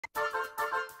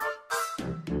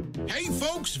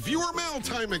folks, viewer mail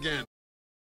time again.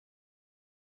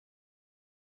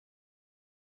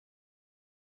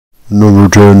 Number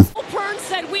 10. Burns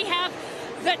said we have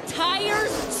the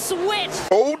tires switched.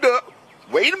 Hold up.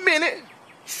 Wait a minute.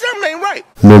 Something ain't right.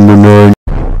 Number 9.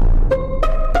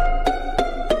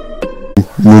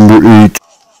 Number 8.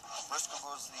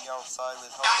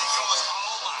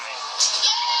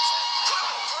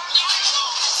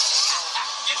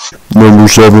 Number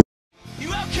 7. You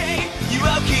okay,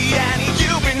 Annie?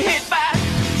 You've been hit by,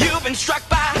 you've been struck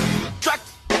by,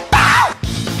 bow!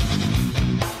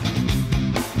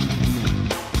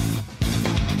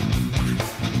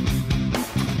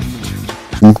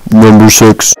 Number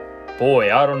 6.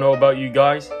 Boy, I don't know about you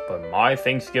guys, but my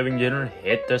Thanksgiving dinner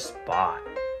hit the spot.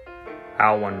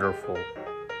 How wonderful.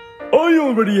 I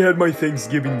already had my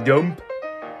Thanksgiving dump.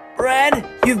 Brad,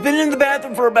 you've been in the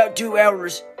bathroom for about 2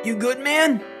 hours. You good,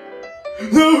 man?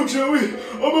 No, Joey,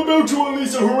 I'm about to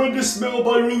unleash a horrendous smell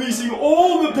by releasing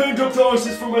all the pent-up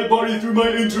toxins from my body through my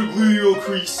intergluteal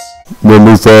crease.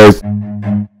 Number 5.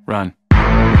 Run.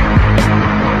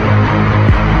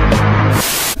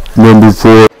 Number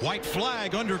 4. White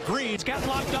flag under green. It's got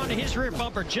locked onto his rear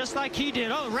bumper just like he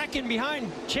did. Oh, wrecking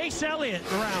behind Chase Elliott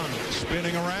around.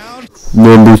 Spinning around.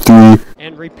 Number 3.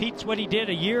 And repeats what he did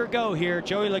a year ago here.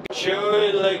 Joey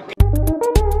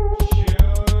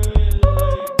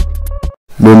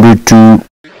Number 2.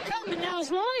 Coming now,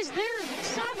 as long as they're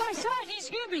side by side, he's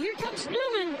good, but here comes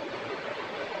Newman.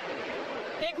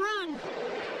 Big run.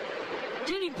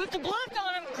 Did he put the block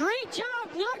on him? Great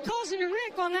job not causing a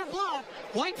wreck on that block.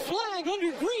 White flag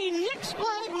under green. Next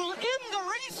flag will end the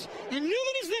race, and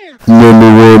Newman is there.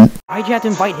 Number 1. Why'd you have to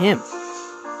invite him?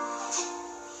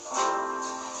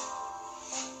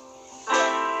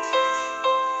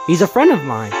 He's a friend of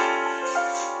mine.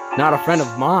 Not a friend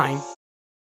of mine.